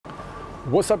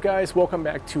What's up guys, welcome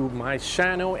back to my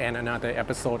channel and another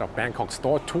episode of Bangkok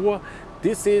store tour.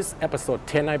 This is episode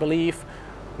 10 I believe.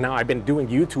 Now I've been doing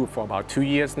YouTube for about 2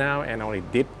 years now and only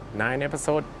did 9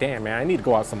 episodes. Damn man, I need to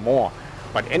go out some more.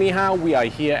 But anyhow, we are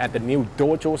here at the new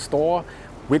DOJO store,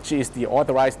 which is the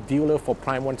authorized dealer for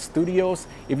Prime One Studios.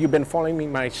 If you've been following me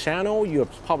my channel, you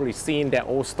have probably seen that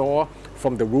old store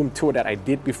from the room tour that I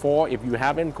did before. If you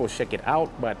haven't, go check it out.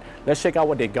 But let's check out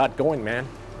what they got going, man.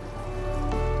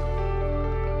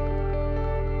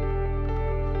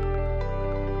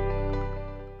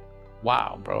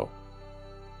 Wow, bro.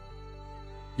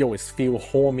 Yo, it feels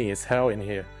homey as hell in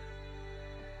here.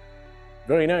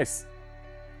 Very nice.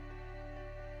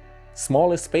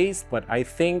 Smaller space, but I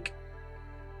think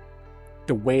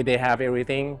the way they have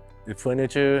everything, the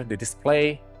furniture, the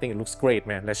display, I think it looks great,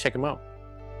 man. Let's check them out.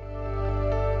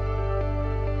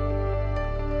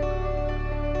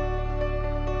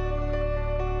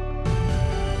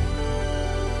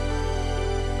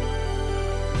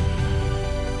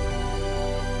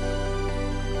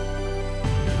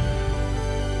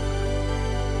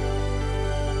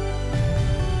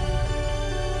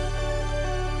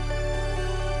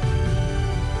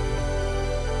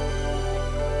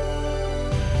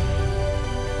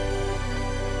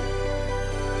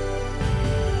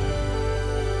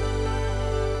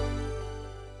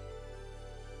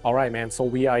 All right, man, so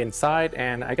we are inside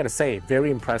and I gotta say,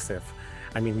 very impressive.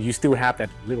 I mean, you still have that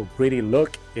little gritty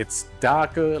look. It's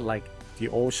darker like the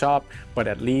old shop, but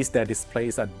at least their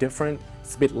displays are different.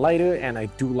 It's a bit lighter and I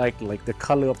do like the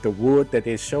color of the wood that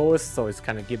they show us, so it's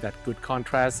kind of give that good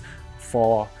contrast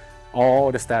for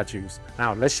all the statues.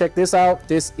 Now, let's check this out.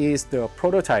 This is the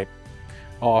prototype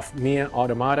of Nier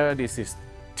Automata. This is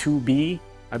 2B,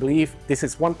 I believe. This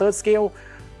is 1/3 scale.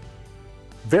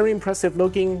 Very impressive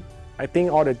looking. I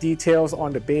think all the details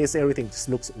on the base, everything just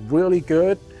looks really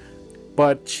good.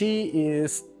 But she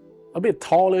is a bit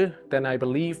taller than I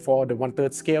believe for the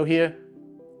 1/3 scale here.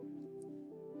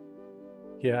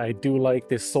 Yeah, I do like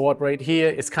this sword right here.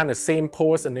 It's kind of same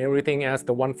pose and everything as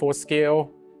the 1/4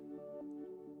 scale.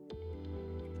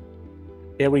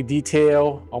 Every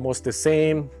detail almost the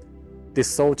same. This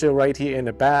soldier right here in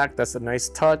the back, that's a nice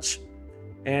touch.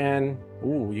 And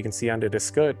ooh, you can see under the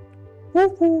skirt.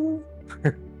 Woohoo!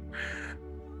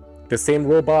 The same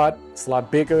robot, it's a lot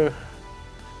bigger.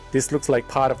 This looks like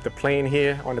part of the plane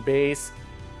here on the base.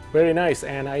 Very nice,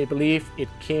 and I believe it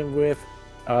came with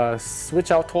a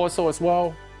switch out torso as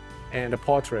well and a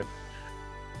portrait.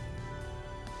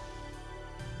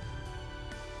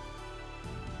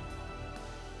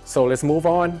 So let's move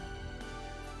on.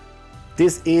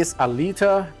 This is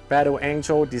Alita, Battle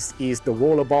Angel. This is the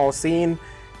rollerball scene.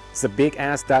 It's a big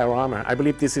ass diorama. I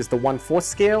believe this is the 1/4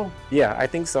 scale. Yeah, I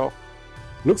think so.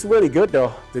 Looks really good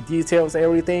though, the details,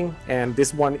 everything, and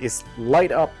this one is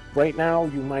light up right now.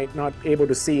 You might not be able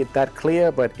to see it that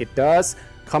clear, but it does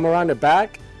come around the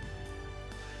back.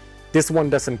 This one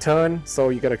doesn't turn, so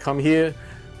you gotta come here.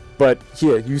 But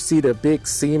here, you see the big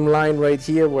seam line right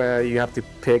here where you have to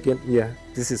pick it. Yeah,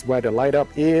 this is where the light up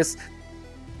is.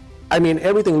 I mean,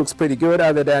 everything looks pretty good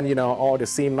other than, you know, all the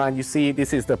seam line you see.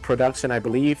 This is the production, I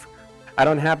believe. I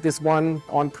don't have this one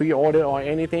on pre-order or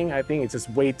anything. I think it's just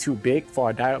way too big for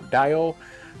a dial.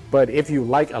 But if you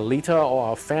like Alita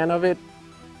or a fan of it,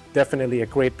 definitely a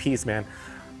great piece, man.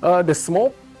 The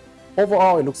smoke,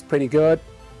 overall, it looks pretty good.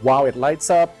 Wow, it lights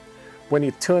up. When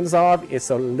it turns off, it's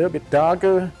a little bit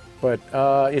darker, but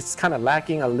it's kind of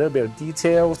lacking a little bit of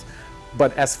details.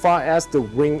 But as far as the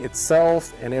wing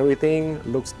itself and everything,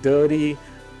 looks dirty,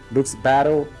 looks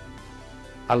battled.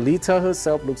 Alita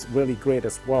herself looks really great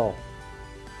as well.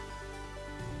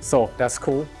 So that's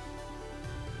cool.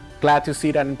 Glad to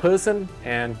see that in person.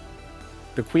 And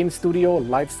the Queen Studio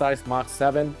life-size Mark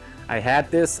 7. I had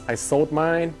this, I sold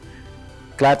mine.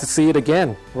 Glad to see it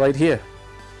again right here.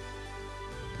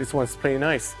 This one's pretty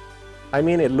nice. I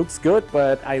mean, it looks good,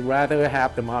 but I'd rather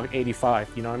have the Mark 85,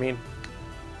 you know what I mean?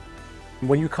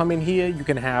 When you come in here, you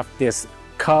can have this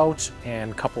couch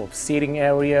and couple of seating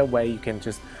area where you can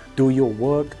just do your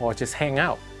work or just hang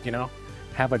out, you know?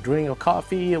 Have a drink or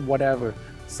coffee or whatever.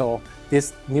 So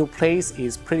this new place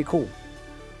is pretty cool.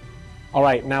 All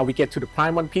right, now we get to the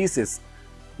Prime One pieces.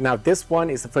 Now this one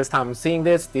is the first time I'm seeing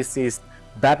this. This is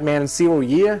Batman 0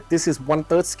 Year. This is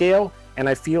 1/3 scale, and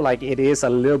I feel like it is a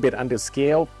little bit under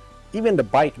scale. Even the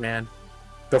bike, man.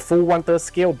 The full 1/3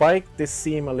 scale bike, this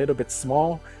seems a little bit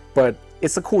small, but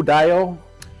it's a cool dial.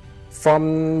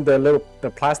 From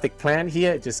the plastic plant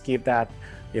here, it just give that,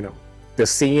 you know, the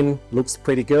scene looks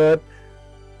pretty good.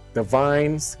 The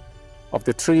vines of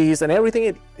the trees and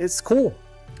everything, it's cool.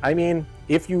 I mean,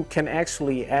 if you can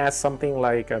actually add something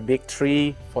like a big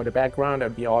tree for the background,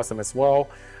 that'd be awesome as well.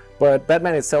 But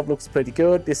Batman itself looks pretty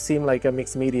good. This seemed like a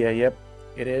mixed media. Yep,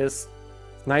 it is.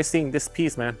 Nice seeing this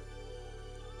piece, man.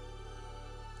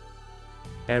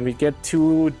 And we get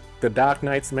to the Dark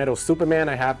Knight's Metal Superman.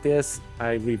 I have this.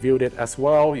 I reviewed it as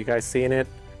well. You guys seen it?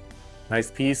 Nice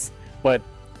piece. But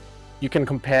you can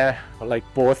compare like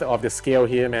both of the scale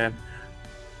here, man.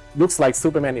 Looks like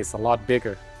Superman is a lot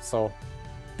bigger. So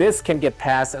this can get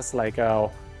passed as like a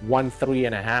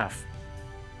 1.3.5.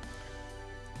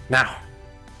 Now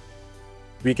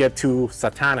we get to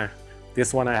Satana.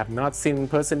 This one I have not seen in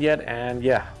person yet, and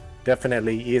yeah,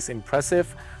 definitely is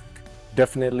impressive.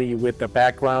 Definitely with the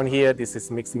background here, this is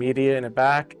mixed media in the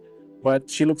back, but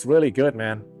she looks really good,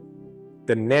 man.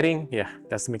 The netting, yeah,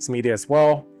 that's mixed media as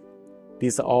well.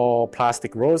 These are all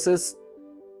plastic roses,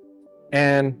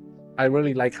 and I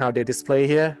really like how they display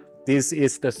here. This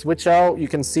is the switch out, you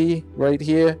can see right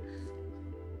here,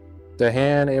 the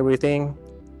hand, everything.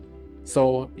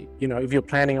 So, you know, if you're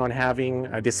planning on having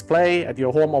a display at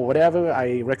your home or whatever,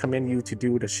 I recommend you to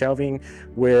do the shelving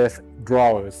with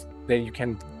drawers. Then you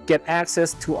can get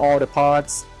access to all the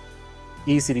parts,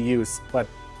 easy to use, but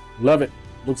love it.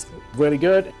 Looks really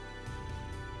good.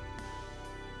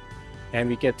 And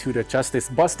we get to the Justice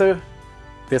Buster.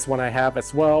 This one I have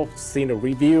as well, seen a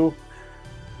review.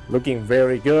 Looking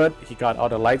very good. He got all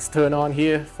the lights turned on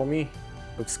here for me.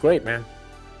 Looks great, man.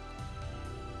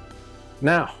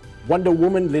 Now, Wonder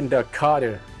Woman Linda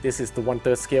Carter. This is the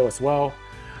 1/3 scale as well.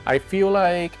 I feel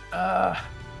like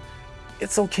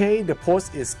it's okay. The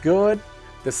pose is good.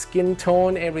 The skin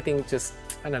tone, everything just,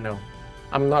 I don't know.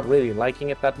 I'm not really liking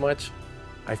it that much.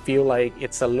 I feel like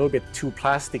it's a little bit too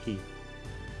plasticky.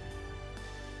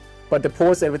 But the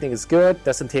pose, everything is good.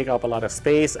 Doesn't take up a lot of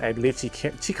space. I believe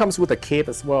she comes with a cape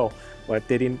as well, but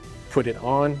they didn't put it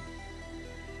on.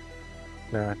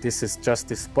 Now, this is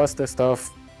Justice Buster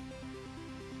stuff.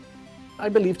 I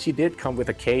believe she did come with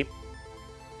a cape,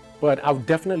 but I'll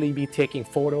definitely be taking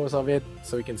photos of it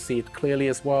so you can see it clearly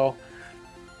as well.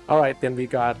 All right, then we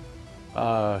got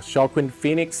Joaquin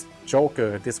Phoenix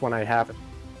Joker. This one I have.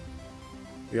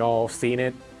 We all seen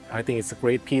it. I think it's a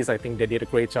great piece. I think they did a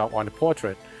great job on the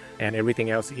portrait, and everything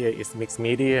else here is mixed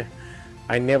media.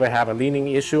 I never have a leaning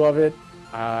issue of it.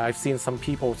 I've seen some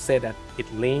people say that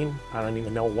it lean. I don't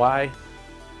even know why.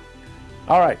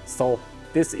 All right, so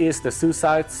this is the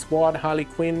Suicide Squad Harley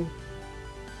Quinn.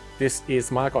 This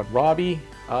is Margot Robbie.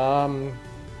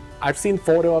 I've seen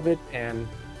photo of it, and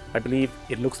I believe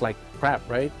it looks like crap,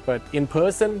 right? But in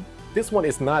person, this one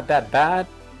is not that bad.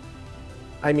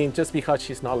 I mean, just because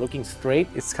she's not looking straight,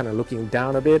 it's kind of looking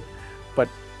down a bit. But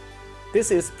this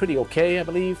is pretty okay, I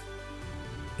believe.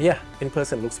 Yeah, in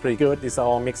person looks pretty good. These are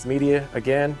all mixed media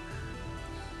again.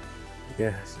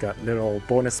 Yeah, it's got a little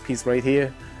bonus piece right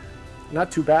here. Not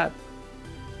too bad.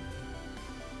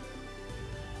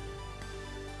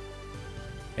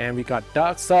 And we got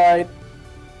Darkseid.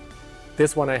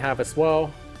 This one I have as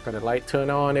well. Got the light turn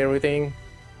on, everything.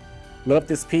 Love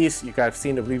this piece. You guys have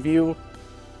seen the review.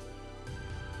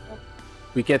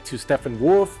 We get to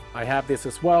Steppenwolf. I have this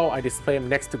as well. I display them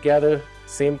next together.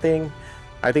 Same thing.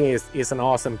 I think it's an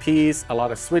awesome piece. A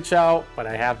lot of switch out, but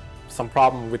I have some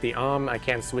problem with the arm. I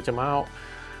can't switch them out.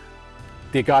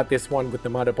 They got this one with the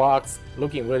mother box.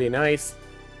 Looking really nice.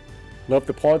 Love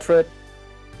the portrait.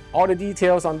 All the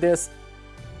details on this,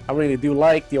 I really do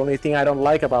like. The only thing I don't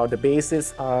like about the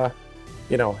bases,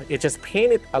 you know, it just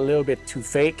painted a little bit too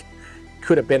fake.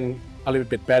 Could have been a little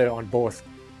bit better on both.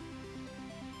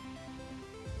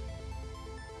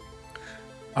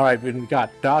 All right, we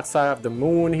got Dark Side of the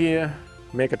Moon here.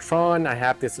 Megatron, I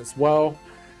have this as well.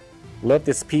 Love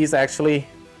this piece actually.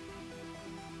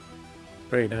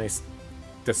 Very nice.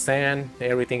 The sand,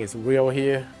 everything is real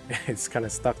here. It's kind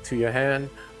of stuck to your hand.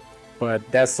 But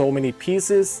there's so many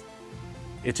pieces.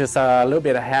 It's just a little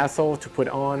bit of hassle to put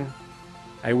on.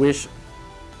 I wish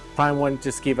Prime 1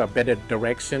 just give a better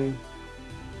direction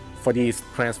for these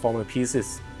Transformer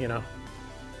pieces, you know.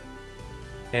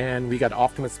 And we got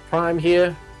Optimus Prime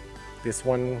here. This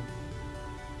one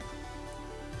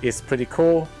is pretty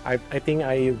cool. I think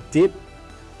I did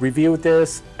review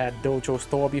this at DOJO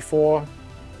store before.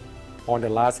 On the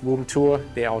last room tour,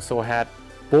 they also had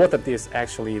both of these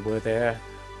actually were there.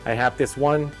 I have this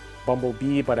one,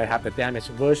 Bumblebee, but I have the damaged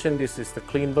version. This is the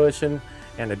clean version,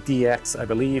 and the DX, I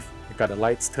believe. I got the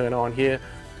lights turned on here.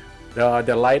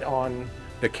 The light on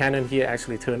the cannon here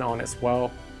actually turned on as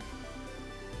well.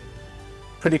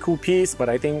 Pretty cool piece, but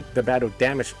I think the battle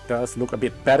damage does look a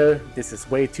bit better. This is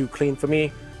way too clean for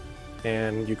me.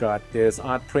 And you got this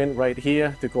art print right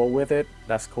here to go with it.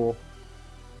 That's cool.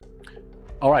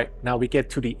 All right, now we get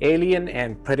to the Alien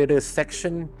and Predator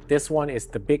section. This one is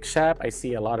the big shaft. I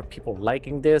see a lot of people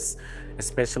liking this,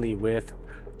 especially with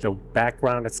the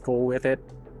background that's go with it.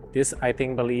 This, I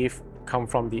believe, come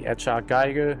from the H.R.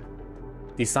 Geiger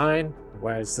design,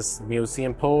 where it's this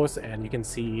museum pose, and you can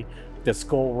see the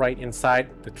skull right inside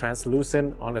the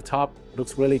translucent on the top.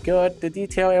 Looks really good. The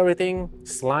detail, everything,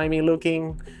 slimy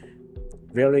looking,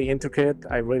 very intricate.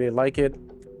 I really like it.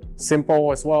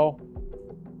 Simple as well.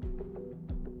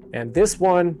 And this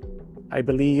one, I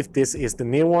believe this is the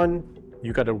new one.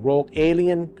 You got a rogue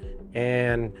alien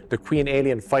and the queen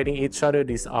alien fighting each other.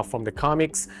 These are from the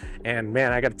comics. And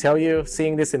man, I gotta tell you,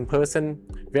 seeing this in person,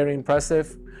 very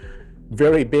impressive.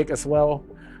 Very big as well.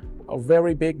 A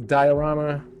very big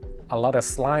diorama. A lot of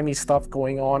slimy stuff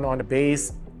going on the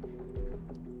base.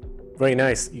 Very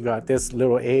nice. You got this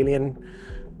little alien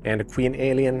and the queen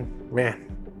alien.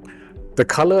 Man, the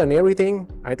color and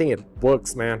everything, I think it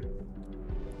works, man.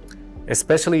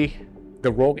 Especially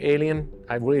the rogue alien.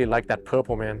 I really like that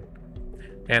purple, man.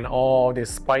 And all this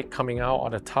spike coming out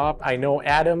on the top. I know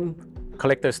Adam,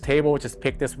 Collector's Table, just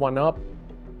picked this one up.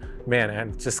 Man,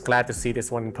 I'm just glad to see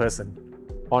this one in person.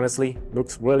 Honestly,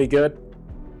 looks really good.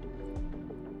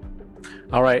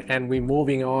 All right, and we're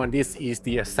moving on. This is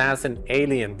the Assassin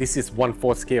Alien. This is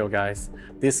 1/4 scale, guys.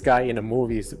 This guy in the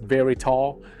movie is very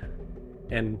tall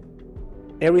and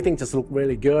everything just looked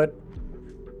really good.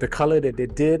 The color that they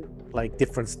did, like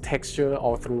different texture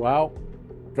all throughout,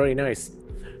 very nice.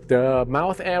 The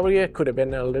mouth area could have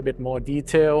been a little bit more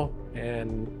detail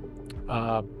and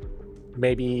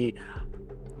maybe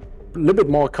a little bit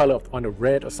more color on the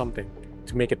red or something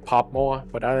to make it pop more.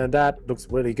 But other than that, looks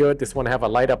really good. This one have a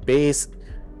light up base,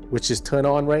 which is turned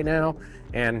on right now,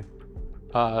 and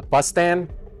bus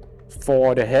stand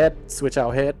for the head, switch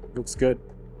out head, looks good.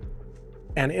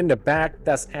 And in the back,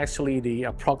 that's actually the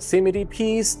proximity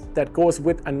piece that goes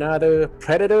with another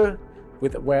Predator,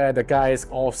 with where the guy is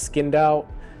all skinned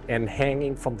out and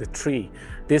hanging from the tree.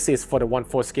 This is for the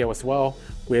 1/4 scale as well,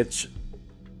 which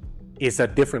is a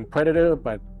different Predator,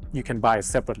 but you can buy it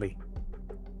separately.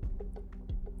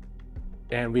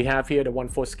 And we have here the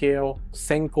 1/4 scale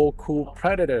Sengoku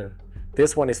Predator.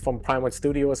 This one is from Prime One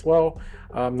Studio as well.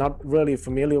 I'm not really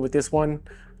familiar with this one,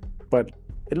 but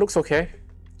it looks okay.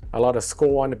 A lot of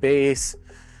skull on the base,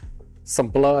 some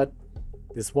blood.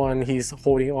 This one, he's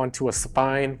holding on to a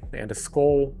spine and a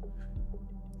skull.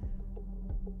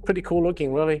 Pretty cool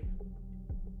looking, really.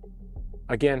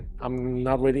 Again, I'm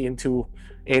not really into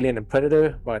Alien and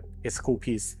Predator, but it's a cool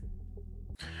piece.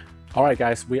 All right,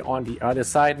 guys, we're on the other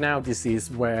side now. This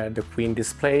is where the Queen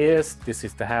display is. This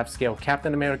is the half-scale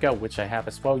Captain America, which I have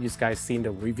as well. You guys seen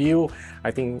the review.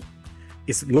 I think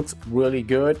it looks really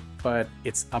good, but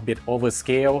it's a bit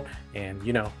overscale, and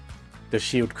you know, the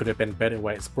shield could have been better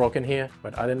where it's broken here.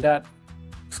 But other than that,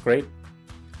 it's great.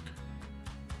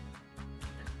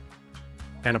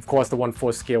 And of course, the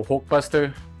 1/4 scale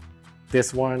Hulkbuster.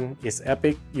 This one is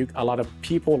epic. A lot of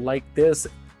people like this.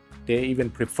 They even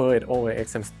prefer it over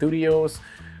XM Studios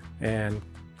and,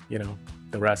 you know,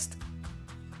 the rest.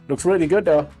 Looks really good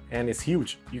though, and it's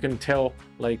huge. You can tell,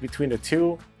 like, between the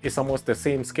two, it's almost the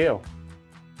same scale,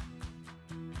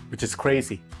 which is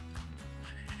crazy.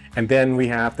 And then we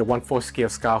have the 1/4 scale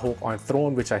Scarhawk on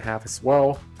Throne, which I have as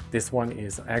well. This one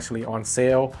is actually on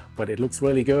sale, but it looks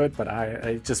really good, but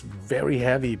I just very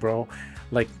heavy, bro.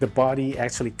 Like, the body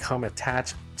actually come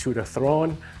attached to the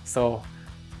throne, so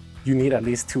you need at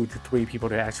least 2 to 3 people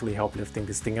to actually help lifting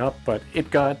this thing up. But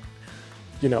it got,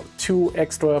 you know, 2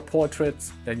 extra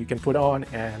portraits that you can put on,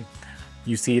 and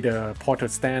you see the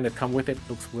portrait stand that come with it.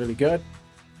 Looks really good.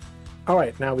 All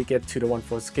right, now we get to the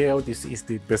 1/4 scale. This is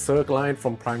the Berserk line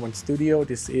from Prime One Studio.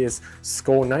 This is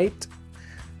Skull Knight,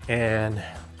 and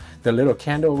the little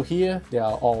candle here, they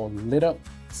are all lit up,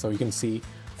 so you can see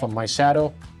from my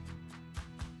shadow.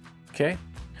 Okay,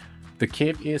 the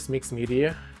cape is mixed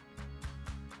media.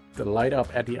 The light up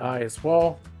at the eye as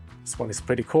well. This one is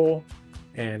pretty cool.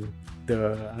 And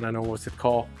the, I don't know what's it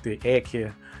called, the egg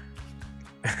here.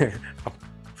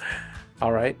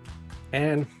 All right,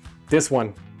 and this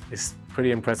one is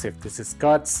pretty impressive. This is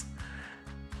Guts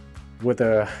with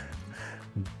a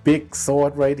big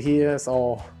sword right here. It's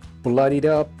all bloodied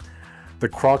up. The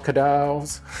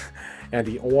crocodiles and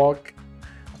the orc.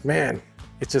 Man,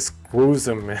 it's just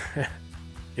gruesome, man.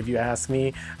 If you ask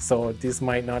me. So this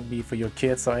might not be for your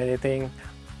kids or anything,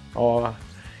 or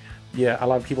yeah, a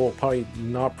lot of people probably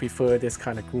not prefer this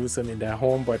kind of gruesome in their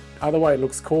home, but otherwise it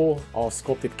looks cool. All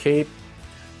sculpted cape.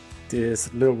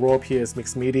 This little rope here is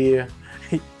mixed media.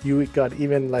 You got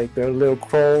even like the little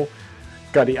crow,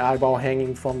 got the eyeball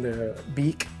hanging from the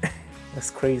beak.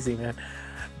 That's crazy, man.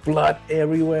 Blood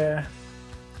everywhere.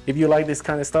 If you like this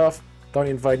kind of stuff, don't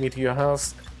invite me to your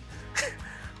house.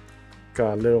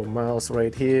 Got a little mouse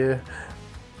right here.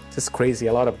 Just crazy,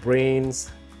 a lot of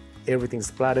brains, everything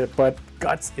splattered, but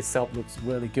guts itself looks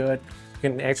really good. You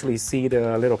can actually see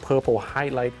the little purple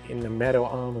highlight in the metal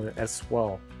armor as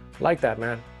well. Like that,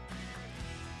 man.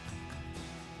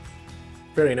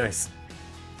 Very nice.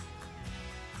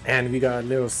 And we got a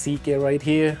little Seeker right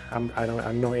here. I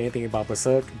don't know anything about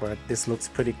Berserk, but this looks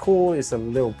pretty cool. It's a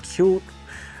little cute.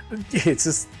 It's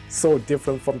just so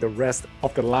different from the rest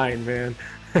of the line, man.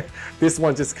 This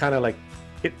one just kind of like,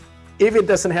 if it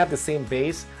doesn't have the same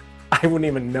base, I wouldn't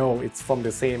even know it's from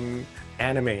the same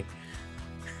anime.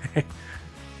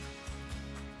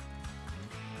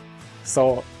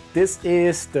 So this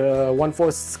is the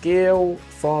 1/4 scale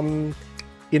from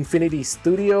Infinity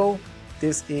Studio.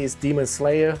 This is Demon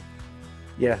Slayer.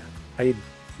 Yeah, I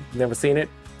never seen it.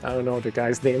 I don't know the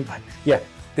guy's name, but yeah,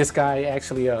 this guy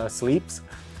actually sleeps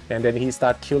and then he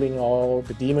start killing all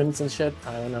the demons and shit.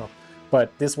 I don't know.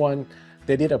 But this one,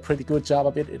 they did a pretty good job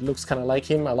of it. It looks kind of like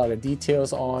him. A lot of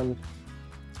details on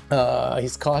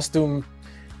his costume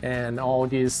and all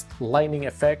these lightning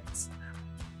effects.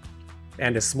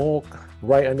 And the smoke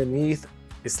right underneath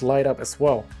is light up as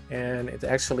well. And it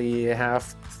actually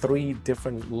have 3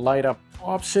 different light up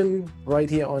options right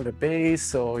here on the base.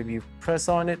 So if you press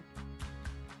on it,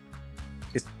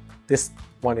 this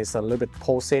one is a little bit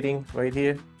pulsating right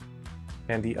here.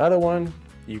 And the other one,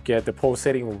 you get the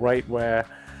pulsating right where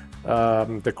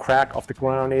the crack of the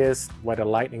ground is, where the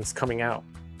lightning's coming out.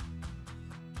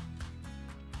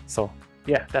 So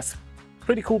yeah, that's a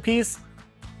pretty cool piece.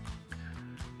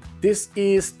 This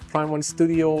is Prime 1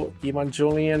 Studio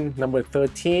Evangelion number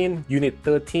 13, Unit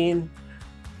 13.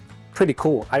 Pretty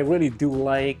cool. I really do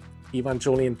like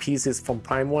Evangelion pieces from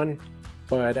Prime 1,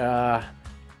 but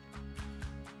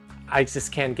I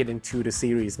just can't get into the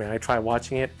series, man. I tried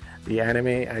watching it, the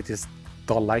anime, I just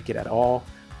don't like it at all.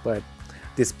 But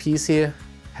this piece here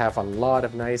have a lot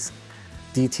of nice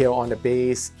detail on the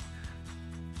base.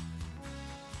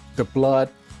 The blood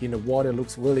in the water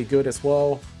looks really good as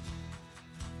well.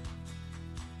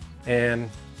 And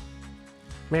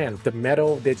man, the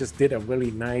metal, they just did a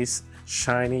really nice,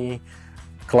 shiny,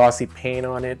 glossy paint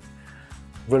on it.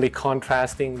 Really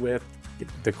contrasting with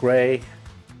the gray.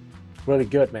 Really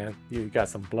good, man. You got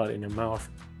some blood in your mouth.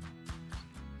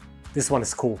 This one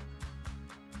is cool.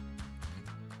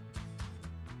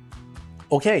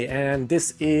 Okay, and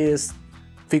this is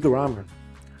figure armor.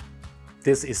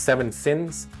 This is 7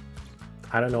 Sins.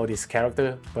 I don't know this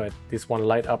character, but this one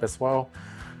light up as well.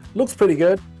 Looks pretty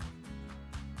good.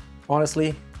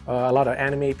 Honestly, a lot of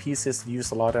anime pieces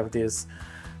use a lot of this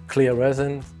clear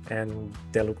resin and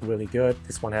they look really good.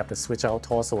 This one have the switch out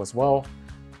torso as well.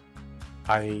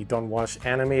 I don't watch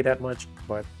anime that much,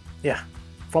 but yeah,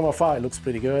 from afar it looks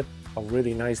pretty good. A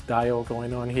really nice dial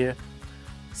going on here.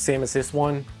 Same as this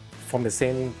one, from the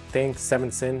same thing, 7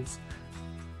 Sins.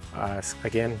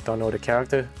 Again, don't know the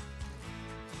character,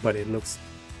 but it looks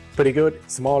pretty good.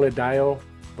 Smaller dial,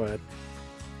 but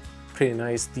pretty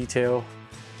nice detail.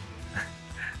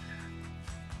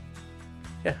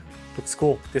 Yeah, looks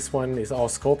cool. This one is all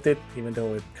sculpted, even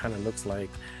though it kind of looks like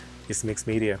it's mixed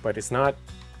media, but it's not.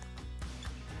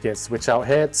 Yeah, switch out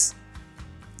heads.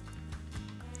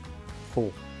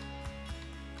 Cool.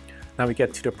 Now we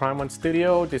get to the Prime 1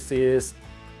 Studio. This is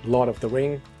Lord of the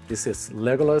Ring. This is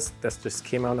Legolas, that just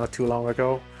came out not too long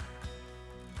ago.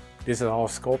 This is all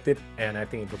sculpted and I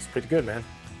think it looks pretty good, man.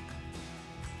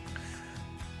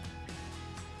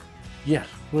 Yeah,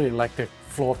 really like the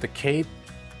floor of the cave.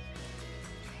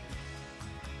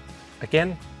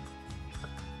 Again,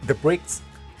 the bricks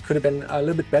could have been a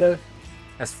little bit better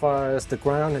as far as the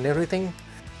ground and everything.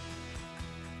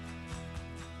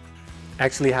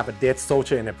 Actually have a dead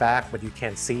soldier in the back, but you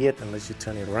can't see it unless you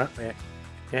turn it around.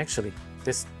 Actually,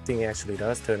 this thing actually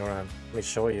does turn around. Let me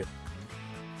show you.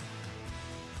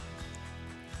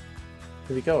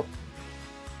 Here we go.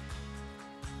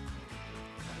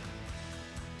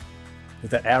 With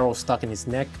the arrow stuck in his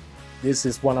neck. This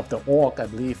is one of the orc, I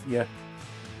believe. Yeah,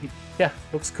 yeah,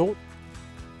 looks cool.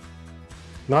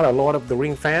 Not a Lord of the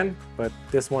Ring fan, but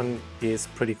this one is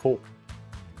pretty cool.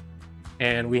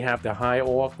 And we have the High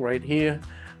Orc right here.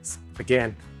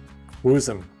 Again,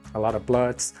 gruesome. A lot of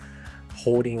bloods,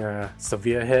 holding a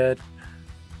severe head.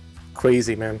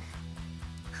 Crazy, man.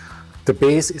 The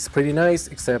base is pretty nice,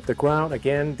 except the ground.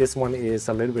 Again, this one is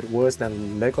a little bit worse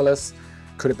than Legolas.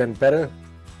 Could have been better,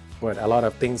 but a lot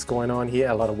of things going on here.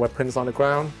 A lot of weapons on the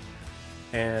ground.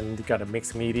 And you got a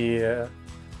mixed media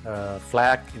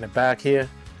flag in the back here.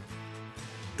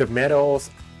 The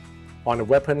metals on the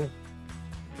weapon,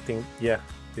 I think, yeah,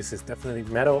 this is definitely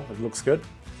metal. It looks good.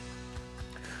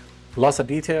 Lots of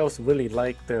details. Really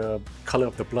like the color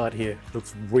of the blood here.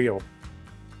 Looks real.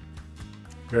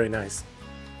 Very nice.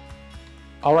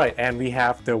 All right, and we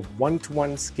have the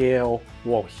 1:1 scale,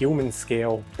 well, human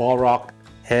scale Balrog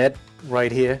head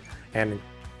right here, and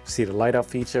see the light up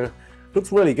feature.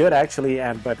 Looks really good actually,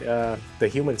 but the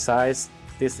human size,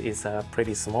 this is a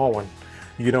pretty small one.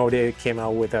 You know, they came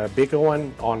out with a bigger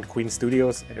one on Queen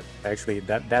Studios. Actually,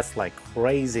 that's like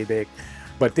crazy big,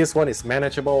 but this one is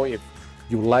manageable if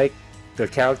you like the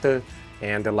character,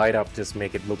 and the light up just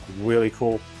make it look really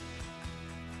cool.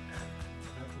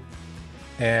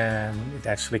 And it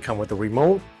actually comes with a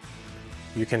remote.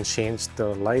 You can change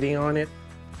the lighting on it.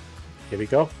 Here we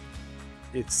go.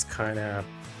 It's kind of,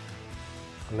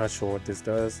 I'm not sure what this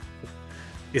does.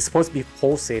 It's supposed to be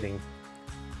pulsating,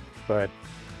 but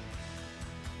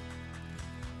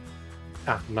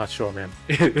I'm not sure, man.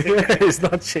 It's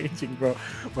not changing, bro.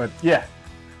 But yeah,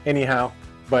 anyhow,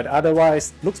 but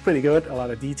otherwise looks pretty good. A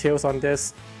lot of details on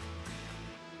this.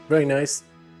 Very nice.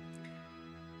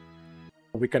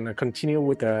 We're gonna continue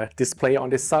with the display on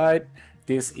this side.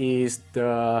 This is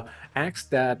the axe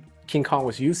that King Kong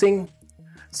was using.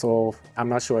 So I'm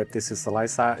not sure if this is the light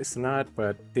size or not,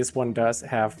 but this one does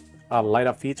have a light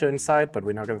up feature inside, but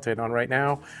we're not gonna turn it on right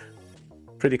now.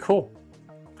 Pretty cool.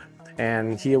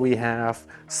 And here we have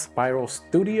Spiral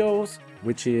Studios,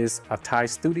 which is a Thai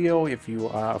studio. If you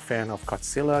are a fan of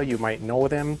Godzilla, you might know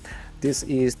them. This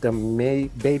is the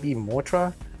baby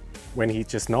Mothra when he's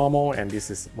just normal, and this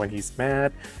is when he's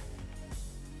mad.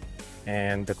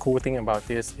 And the cool thing about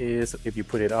this is if you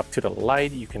put it up to the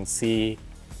light, you can see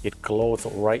it glows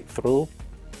right through.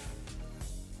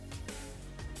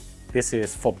 This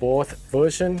is for both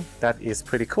versions. That is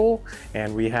pretty cool.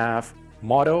 And we have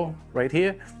model right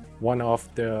here, one of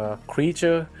the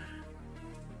creature.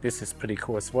 This is pretty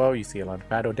cool as well. You see a lot of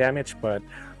battle damage, but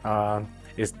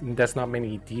there's not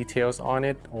many details on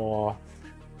it, or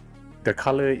the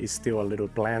color is still a little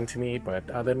bland to me, but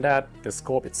other than that, the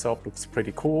scope itself looks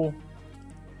pretty cool.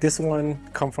 This one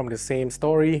comes from the same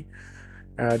story.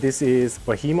 This is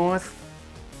Behemoth.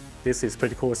 This is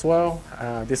pretty cool as well.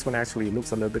 This one actually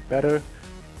looks a little bit better.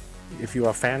 If you're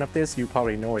a fan of this, you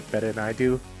probably know it better than I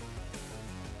do.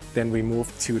 Then we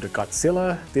move to the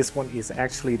Godzilla. This one is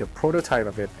actually the prototype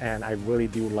of it, and I really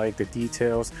do like the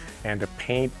details and the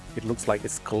paint. It looks like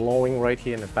it's glowing right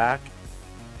here in the back.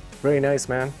 Very nice,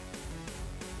 man.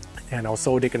 And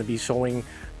also they're going to be showing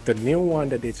the new one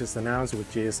that they just announced,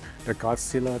 which is the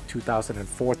Godzilla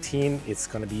 2014. It's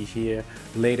going to be here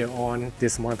later on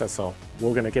this month or so.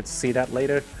 We're going to get to see that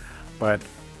later, but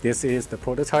this is the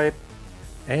prototype.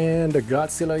 And the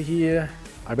Godzilla here,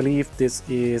 I believe this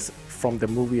is from the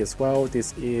movie as well.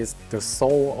 This is the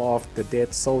soul of the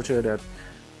dead soldier that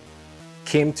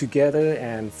came together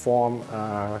and formed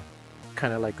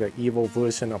kind of like the evil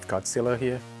version of Godzilla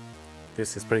here.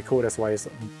 This is pretty cool. That's why his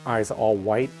eyes are all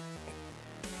white.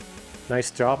 Nice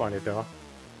job on it though.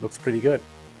 Looks pretty good.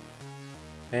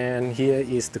 And here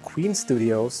is the Queen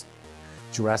Studios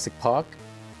Jurassic Park.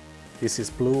 This is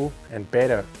blue and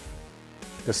better.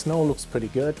 The snow looks pretty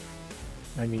good.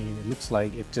 I mean, it looks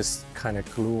like it just kind of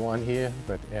glue on here,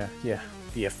 but yeah,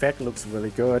 the effect looks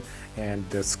really good, and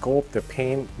the scope, the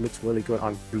paint looks really good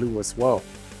on blue as well.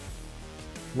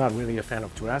 Not really a fan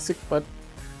of Jurassic, but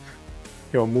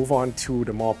we'll move on to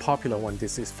the more popular one.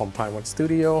 This is from Prime 1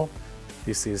 Studio.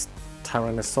 This is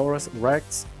Tyrannosaurus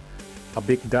Rex, a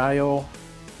big dial.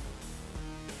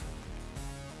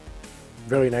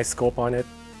 Very nice scope on it.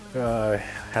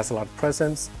 Has a lot of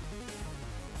presence.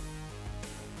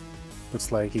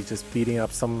 Looks like he's just beating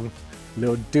up some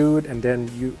little dude, and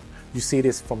then you see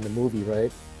this from the movie,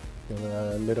 right?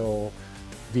 The little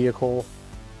vehicle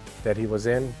that he was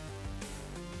in,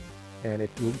 and it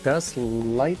does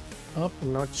light up.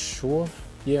 I'm not sure.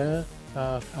 Yeah,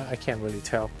 I can't really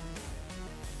tell,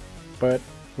 but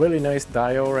really nice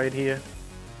dial right here.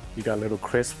 You got a little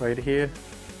crisp right here,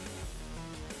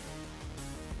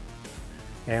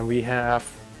 and we have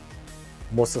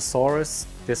Mosasaurus.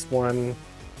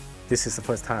 This is the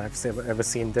first time I've ever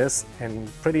seen this,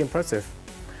 and pretty impressive.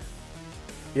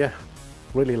 Yeah,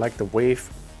 really like the wave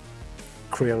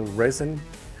krill resin.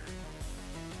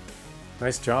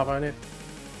 Nice job on it.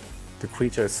 The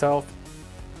creature itself,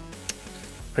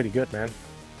 pretty good, man.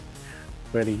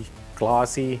 Really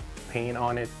glossy paint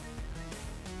on it.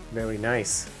 Very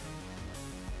nice.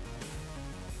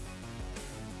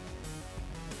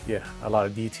 Yeah, a lot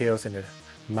of details in the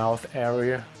mouth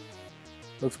area.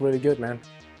 Looks really good, man.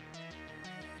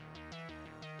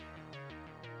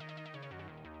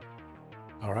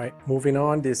 All right, moving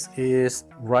on. This is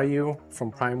Ryu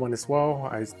from Prime 1 as well.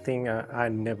 I think I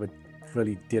never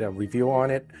really did a review on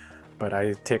it, but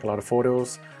I take a lot of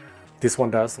photos. This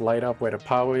one does light up where the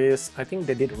power is. I think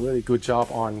they did a really good job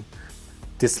on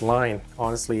this line,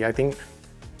 honestly. I think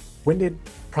when the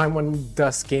Prime One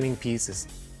does gaming pieces,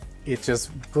 it's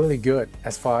just really good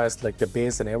as far as like the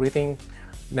base and everything.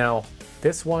 Now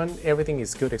this one, everything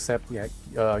is good except you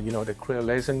know, the clear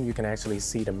resin. You can actually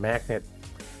see the magnet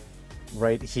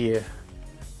right here.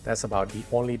 That's about the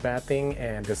only bad thing,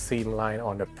 and the seam line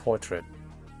on the portrait.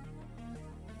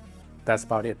 That's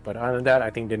about it. But other than that, I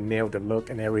think they nailed the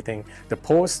look and everything. The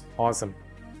pose, awesome.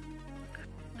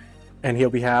 And here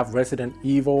we have Resident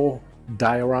Evil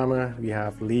diorama. We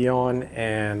have Leon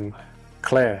and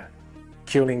Claire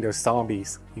killing the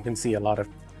zombies. You can see a lot of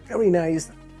very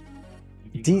nice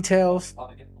details,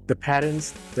 the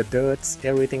patterns, the dirts,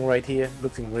 everything right here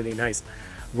looking really nice.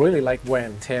 Really like wear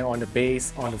and tear on the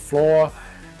base, on the floor.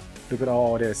 Look at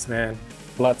all this, man.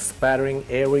 Blood spattering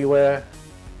everywhere,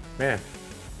 man.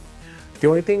 The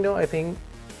only thing though, I think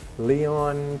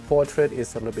Leon portrait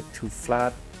is a little bit too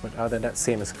flat, but other than that,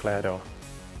 same as Claire though.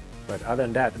 But other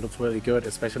than that, it looks really good,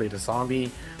 especially the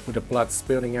zombie with the blood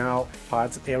spilling out,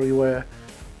 parts everywhere.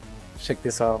 Check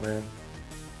this out, man.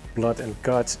 Blood and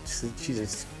guts. She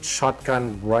just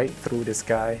shotgun right through this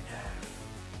guy,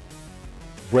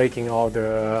 breaking all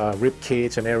the rib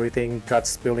cage and everything,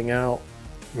 guts spilling out.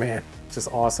 Man,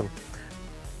 just awesome.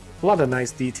 A lot of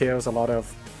nice details, a lot of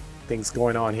things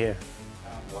going on here.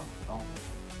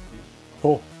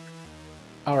 Cool.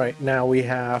 All right, now we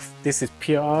have, this is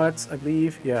Pure Arts, I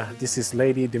believe. Yeah, this is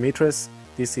Lady Dimitris.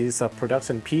 This is a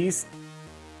production piece.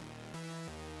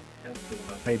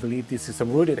 I believe this is a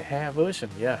rooted hair version.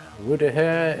 Yeah, rooted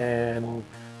hair and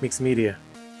mixed media.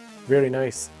 Very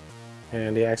nice.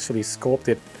 And they actually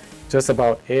sculpted just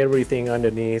about everything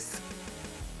underneath.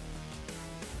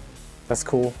 That's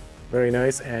cool. Very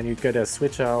nice. And you get a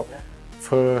switch out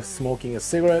for smoking a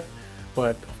cigarette.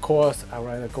 But of course, I'd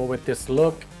rather go with this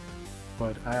look.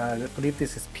 But I believe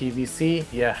this is PVC.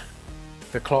 Yeah,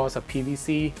 the claws are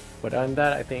PVC. But other than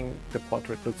that, I think the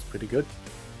portrait looks pretty good.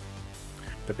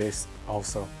 The base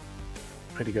also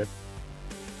pretty good.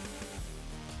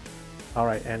 All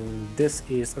right, and this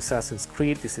is Assassin's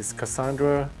Creed. This is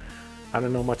Cassandra. I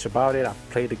don't know much about it. I've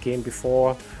played the game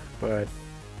before, but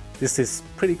this is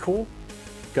pretty cool.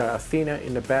 Got Athena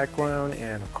in the background,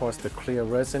 and of course the clear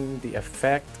resin, the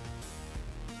effect.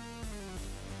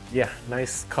 Yeah,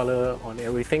 nice color on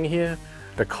everything here.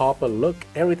 The copper look,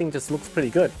 everything just looks pretty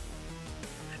good.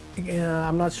 Yeah,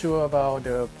 I'm not sure about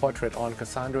the portrait on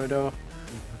Cassandra though.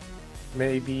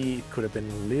 Maybe it could have been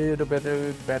a little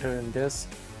better than this.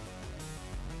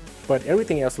 But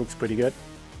everything else looks pretty good.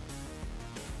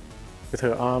 With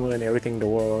her armor and everything, the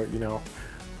war, you know,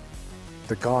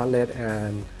 the gauntlet,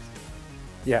 and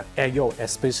yeah, and yo,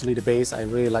 especially the base, I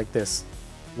really like this.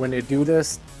 When they do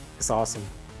this, it's awesome.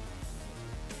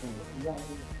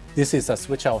 This is a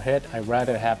switch out head. I'd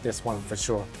rather have this one for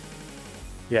sure.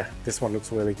 Yeah, this one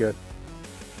looks really good.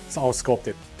 It's all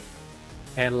sculpted.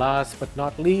 And last but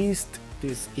not least,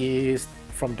 this is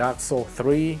from Dark Souls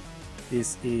 3.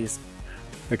 This is,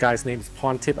 the guy's name is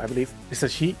Pontiff, I believe. Is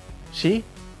it she? She?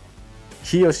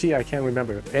 He or she, I can't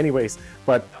remember. Anyways,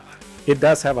 but it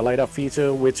does have a light up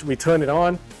feature, which we turn it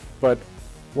on, but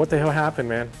what the hell happened,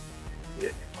 man?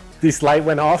 This light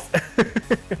went off.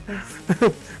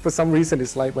 For some reason,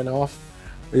 this light went off.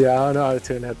 Yeah, I don't know how to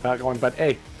turn that back on, but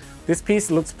hey, this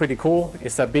piece looks pretty cool.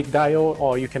 It's a big diode,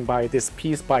 or you can buy this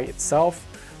piece by itself.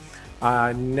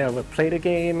 I never played the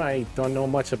game. I don't know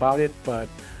much about it, but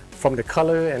from the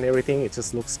color and everything, it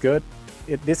just looks good.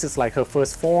 This is like her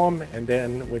first form, and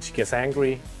then when she gets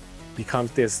angry, becomes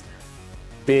this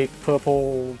big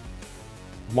purple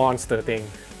monster thing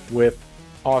with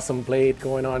awesome blade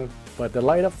going on. But the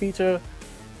light up feature,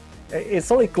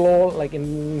 it's only glow like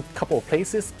in a couple of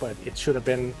places, but it should have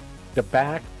been the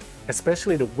back,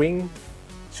 especially the wing,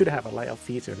 should have a light up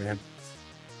feature, man.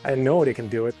 I know they can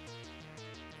do it.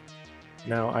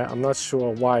 Now I'm not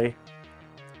sure why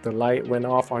the light went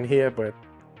off on here, but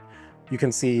you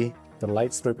can see the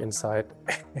light strip inside.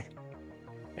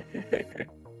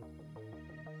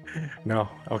 No,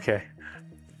 okay.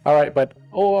 All right, but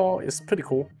overall, it's pretty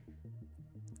cool.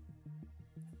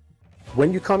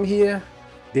 When you come here,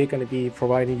 they're gonna be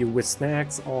providing you with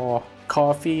snacks or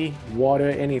coffee, water,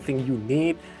 anything you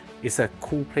need. It's a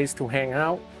cool place to hang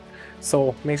out.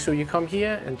 So make sure you come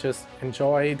here and just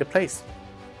enjoy the place.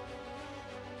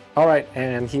 All right,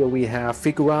 and here we have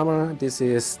Figurama. This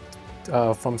is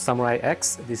from Samurai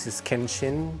X. This is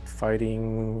Kenshin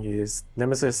fighting his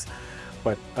nemesis,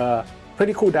 but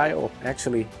pretty cool dial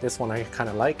actually. This one I kind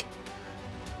of like.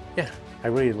 Yeah, I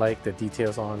really like the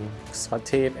details on Scott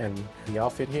tape and the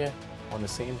outfit here on the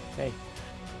same. Hey,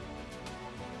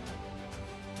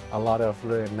 a lot of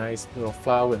really nice little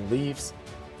flower and leaves.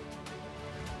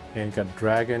 And you got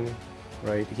dragon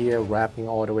right here wrapping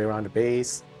all the way around the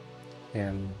base.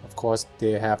 And of course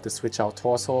they have the switch out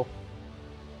torso.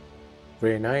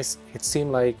 Very nice. It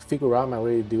seemed like Figurama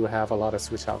really do have a lot of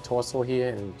switch out torso here,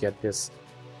 and you get this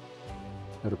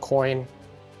little coin.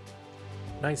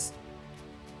 Nice.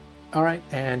 All right,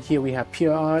 and here we have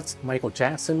Pure Arts, Michael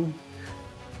Jackson,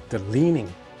 the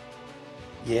leaning.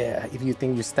 Yeah, if you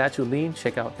think your statue lean,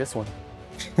 check out this one.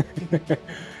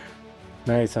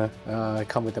 Nice, huh?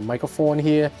 Come with the microphone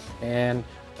here, and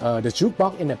the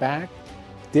jukebox in the back.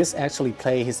 This actually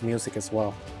play his music as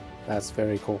well. That's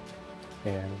very cool.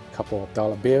 And a couple of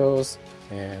dollar bills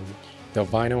and the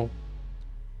vinyl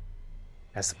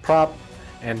as a prop.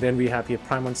 And then we have here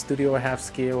Paramount Studio half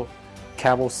scale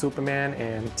Cavill Superman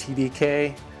and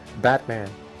TDK Batman.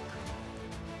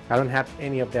 I don't have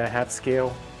any of that half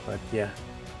scale, but yeah,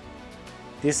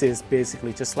 this is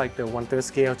basically just like the 1/3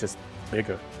 scale, just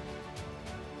bigger.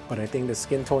 But I think the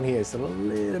skin tone here is a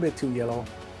little bit too yellow.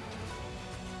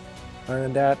 Other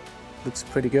than that, looks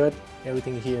pretty good.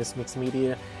 Everything here is mixed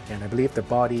media, and I believe the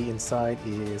body inside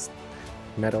is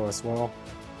metal as well.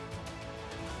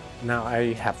 Now,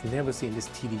 I have never seen this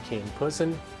TDK in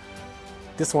person.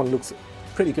 This one looks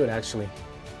pretty good actually.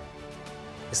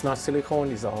 It's not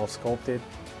silicone, it's all sculpted,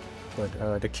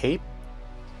 but the cape,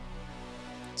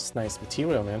 it's nice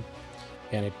material, man.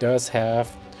 And it does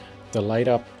have the light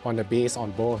up on the base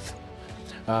on both.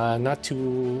 Not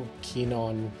too keen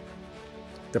on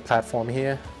the platform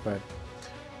here, but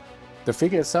the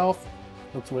figure itself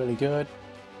looks really good.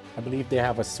 I believe they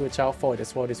have a switch out for it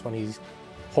as well. This one he's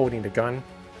holding the gun.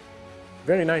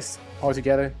 Very nice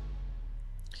altogether.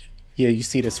 Here you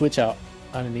see the switch out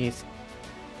underneath.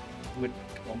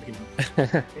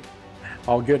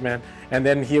 All good, man. And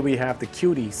then here we have the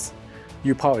cuties.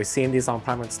 You probably seen this on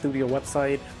Paramount Studio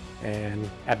website and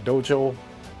at DOJO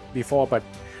before, but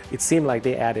it seemed like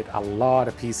they added a lot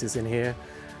of pieces in here.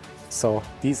 So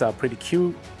these are pretty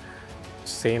cute.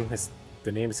 Same as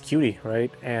the name is Cutie,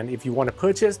 right? And if you want to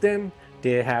purchase them,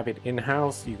 they have it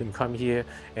in-house. You can come here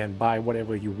and buy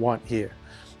whatever you want here.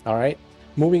 All right,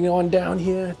 moving on down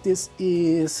here, this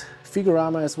is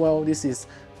Figurama as well. This is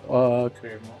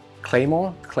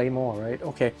Claymore, right?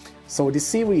 Okay, so this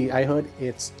series, I heard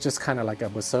it's just kind of like a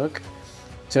Berserk,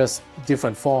 just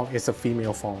different form. It's a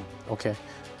female form. Okay,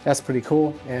 that's pretty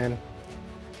cool. And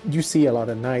you see a lot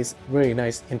of nice, very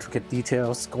nice intricate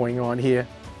details going on here,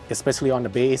 especially on the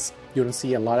base. You don't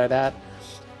see a lot of that.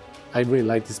 I really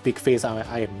like this big face.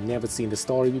 I have never seen the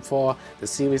story before. The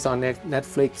series on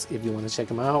Netflix if you want to check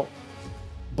them out.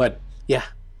 But yeah,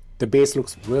 the base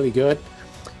looks really good.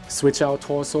 Switch out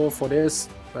torso for this,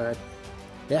 but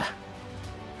yeah,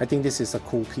 I think this is a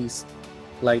cool piece.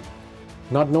 Like,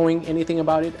 not knowing anything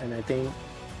about it, and I think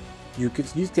you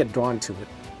get drawn to it.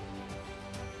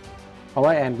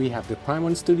 Alright, and we have the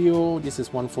Paramount Studio. This is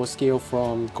 1/4 scale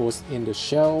from Ghost in the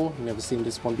Shell. Never seen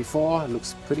this one before. It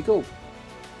looks pretty cool.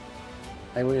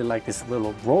 I really like this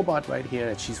little robot right here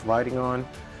that she's riding on,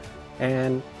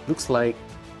 and looks like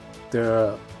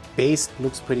the base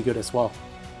looks pretty good as well.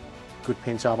 Good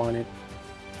paint job on it.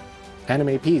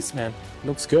 Anime piece, man,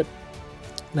 looks good.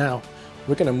 Now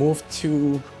we're gonna move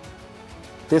to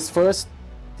this first.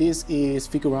 This is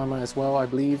Figurama as well, I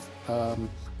believe.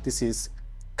 This is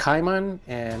Kaiman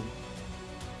and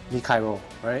Nikairo,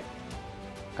 right?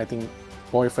 I think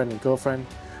boyfriend and girlfriend.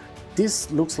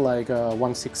 This looks like a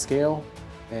 1/6 scale,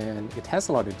 and it has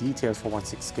a lot of details for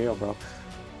 1/6 scale, bro.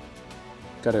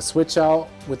 Got a switch out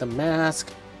with a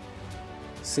mask,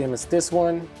 same as this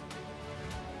one.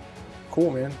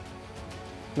 Cool, man.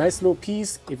 Nice little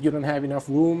piece. If you don't have enough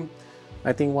room,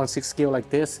 I think 1/6 scale like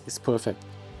this is perfect.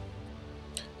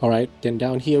 All right, then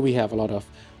down here we have a lot of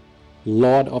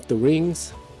Lord of the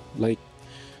Rings. Like,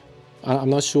 I'm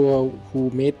not sure who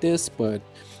made this, but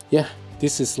yeah,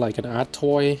 this is like an art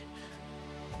toy.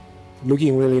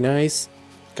 Looking really nice.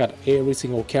 Got every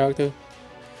single character.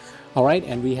 All right,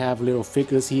 and we have little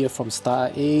figures here from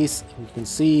Star Ace. You can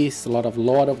see it's a lot of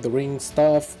Lord of the Rings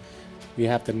stuff. We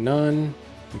have the Nun.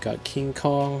 We got King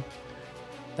Kong.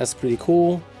 That's pretty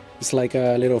cool. It's like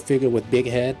a little figure with big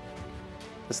head.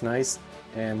 That's nice.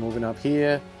 And moving up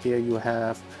here, you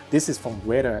have, this is from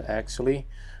Weta actually.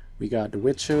 We got The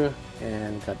Witcher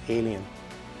and got Alien.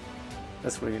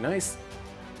 That's really nice.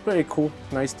 Very cool.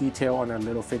 Nice detail on a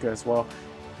little figure as well.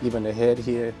 Even the head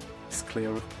here is clear.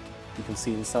 You can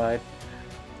see inside.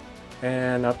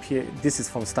 And up here, this is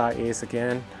from Star Ace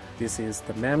again. This is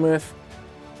the Mammoth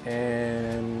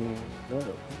and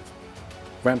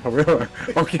Vampire.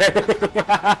 Okay.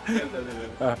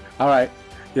 All right.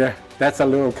 Yeah, that's a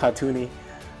little cartoony.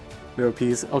 little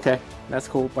piece. Okay, that's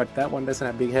cool, but that one doesn't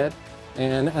have big head.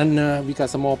 And we got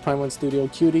some more Prime 1 Studio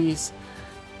cuties.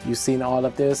 You've seen all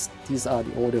of this. These are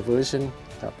the older version.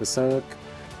 Got Berserk,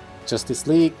 Justice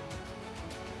League.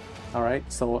 All right,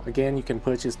 so again, you can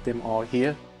purchase them all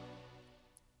here.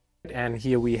 And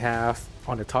here we have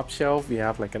on the top shelf, we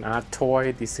have like an art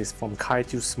toy. This is from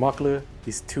Kaiju Smuggler.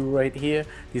 These two right here.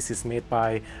 This is made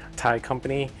by Thai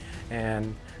company,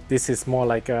 and this is more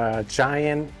like a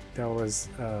giant that was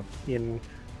in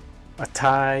a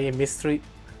Thai mystery,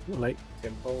 like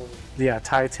temple. Yeah,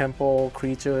 Thai temple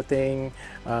creature thing.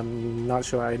 Not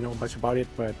sure I know much about it,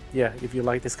 but yeah, if you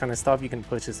like this kind of stuff, you can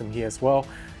purchase them here as well.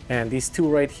 And these two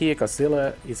right here,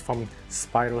 Godzilla, is from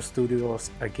Spyro Studios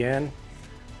again.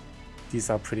 These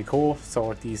are pretty cool.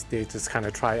 So they just kind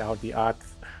of try out the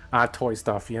art toy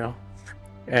stuff, you know.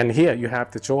 And here you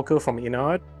have the Joker from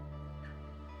InArt.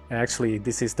 Actually,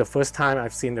 this is the first time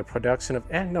I've seen the production of.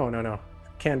 No,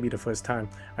 can't be the first time.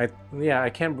 I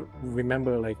can't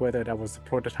remember like whether that was the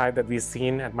prototype that we've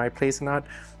seen at my place or not.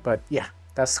 But yeah,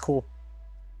 that's cool.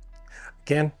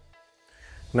 Again,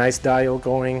 nice dial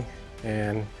going,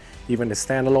 and even the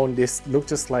standalone. This looks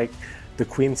just like the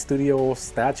Queen Studio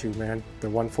statue, man. The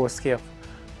 1/4 scale.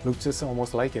 Looks just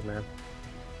almost like it, man.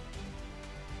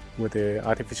 With the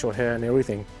artificial hair and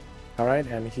everything. Alright,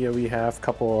 and here we have a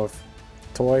couple of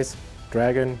toys.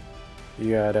 Dragon.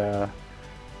 You got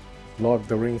Lord of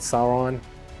the Rings Sauron.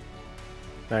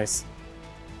 Nice.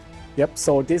 Yep,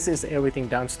 so this is everything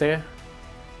downstairs.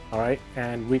 Alright,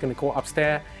 and we're gonna go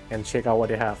upstairs and check out what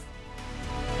they have.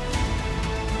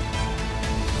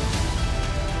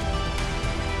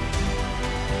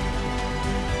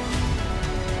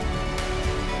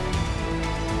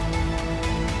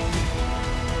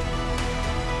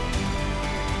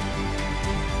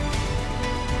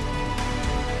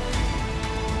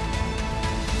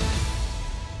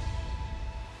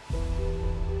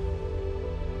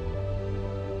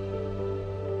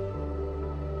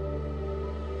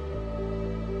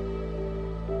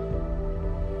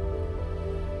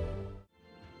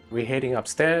 We're heading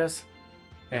upstairs,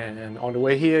 and on the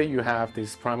way here you have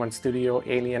this Prime 1 Studio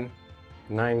Alien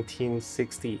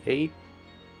 1968,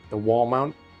 the wall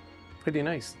mount. Pretty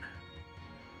nice.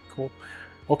 Cool.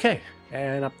 Okay,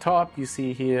 and up top you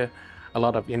see here a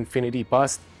lot of Infinity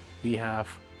busts. We have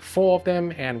 4 of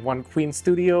them and 1 Queen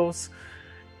Studios,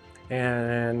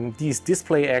 and these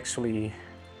display actually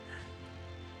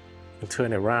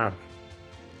turn around.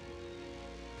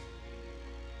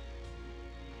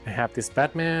 I have this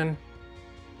Batman,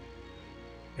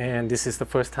 and this is the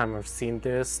first time I've seen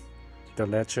this. The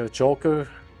Ledger Joker.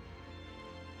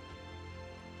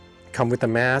 Come with a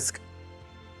mask.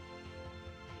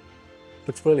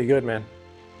 Looks really good, man.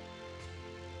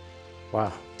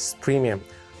 Wow, it's premium.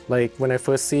 Like when I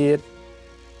first see it,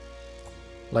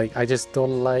 like I just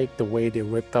don't like the way they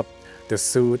ripped up the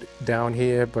suit down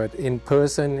here, but in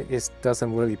person it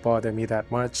doesn't really bother me that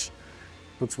much.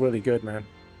 Looks really good, man.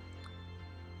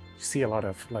 You see a lot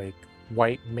of like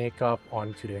white makeup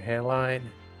onto the hairline.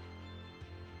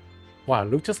 Wow,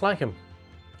 look just like him.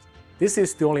 This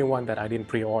is the only one that I didn't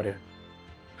pre-order.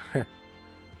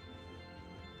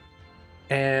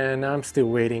 And I'm still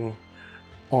waiting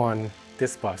on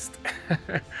this bust.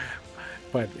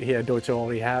 But here DOJO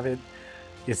only have it.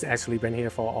 It's actually been here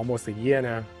for almost a year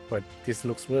now, but this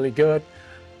looks really good.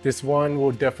 This one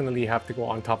will definitely have to go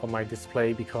on top of my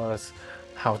display because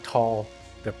how tall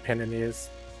the pendant is.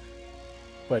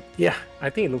 But yeah, I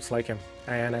think it looks like him,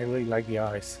 and I really like the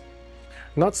eyes.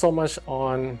 Not so much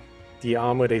on the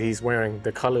armor that he's wearing.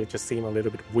 The color just seemed a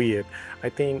little bit weird. I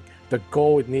think the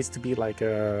gold needs to be like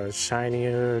a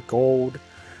shinier gold,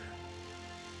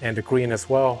 and the green as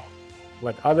well.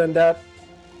 But other than that,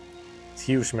 it's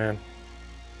huge, man.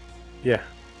 Yeah,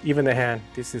 even the hand.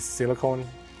 This is silicone.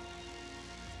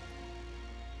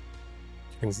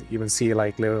 You can even see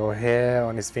like little hair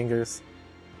on his fingers.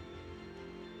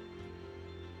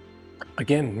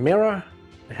 Again, mirror.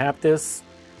 I have this.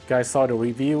 You guys saw the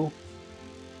review.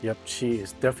 Yep, she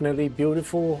is definitely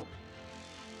beautiful.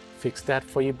 Fix that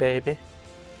for you, baby.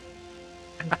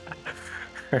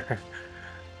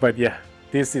 But yeah,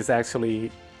 this is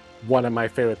actually one of my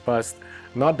favorite busts.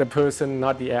 Not the person,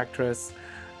 not the actress,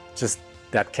 just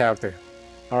that character.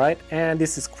 Alright, and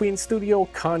this is Queen Studio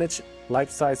Carnage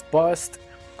life-size bust.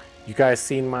 You guys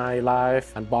seen my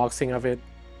live unboxing of it.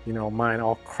 You know, mine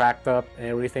all cracked up and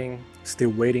everything.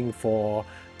 Still waiting for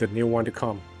the new one to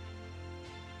come.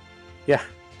 Yeah,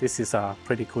 this is a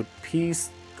pretty good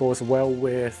piece. Goes well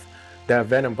with the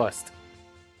Venom bust.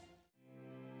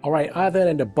 Alright, other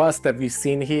than the bust that we've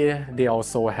seen here, they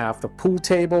also have the pool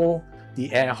table,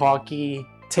 the air hockey,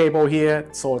 table here,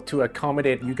 so to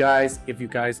accommodate you guys. If you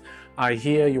guys are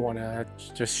here, you want to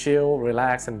just chill,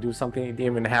 relax, and do something. They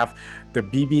even have the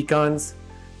BB guns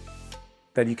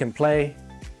that you can play.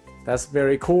 That's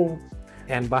very cool.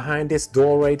 And behind this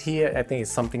door right here, I think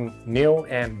it's something new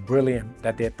and brilliant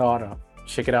that they thought of.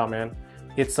 Check it out, man.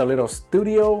 It's a little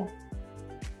studio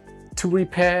to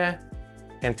repair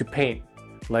and to paint.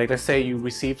 Like, let's say you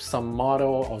receive some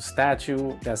model or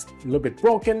statue that's a little bit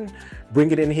broken,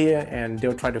 bring it in here and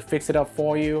they'll try to fix it up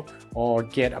for you, or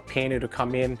get a painter to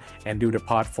come in and do the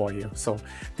part for you. So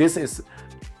this is,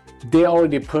 they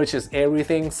already purchased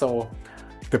everything, so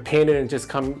the painter can just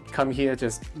come here,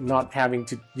 just not having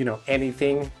to, you know,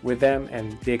 anything with them,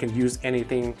 and they can use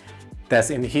anything that's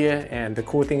in here. And the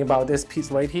cool thing about this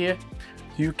piece right here,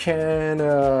 you can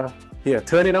here,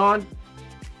 turn it on,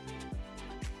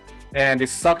 and the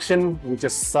suction will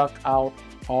just suck out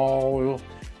all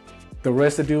the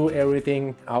residue,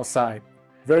 everything outside.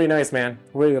 Very nice, man.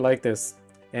 Really like this.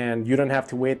 And you don't have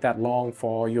to wait that long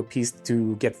for your piece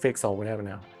to get fixed or whatever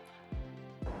now.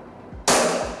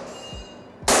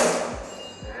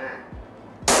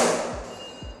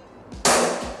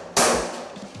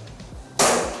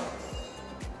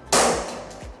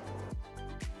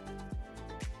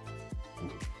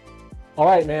 All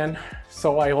right, man.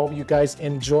 So I hope you guys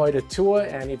enjoy the tour,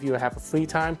 and if you have a free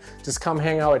time, just come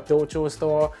hang out at DOJO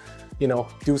store, you know,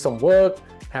 do some work,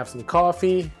 have some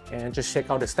coffee, and just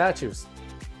check out the statues.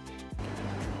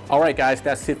 All right, guys,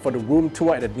 that's it for the room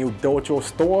tour at the new DOJO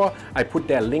store. I put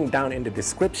that link down in the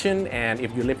description, and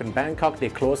if you live in Bangkok, they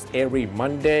close every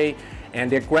Monday, and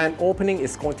their grand opening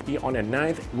is going to be on the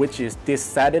 9th, which is this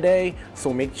Saturday,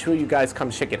 so make sure you guys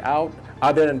come check it out.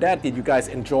 Other than that, did you guys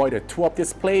enjoy the tour of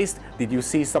this place? Did you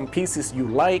see some pieces you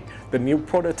like, the new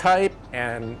prototype,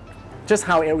 and just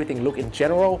how everything look in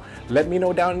general? Let me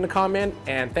know down in the comment,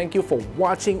 and thank you for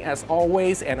watching as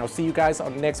always, and I'll see you guys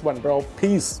on the next one, bro.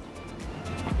 Peace.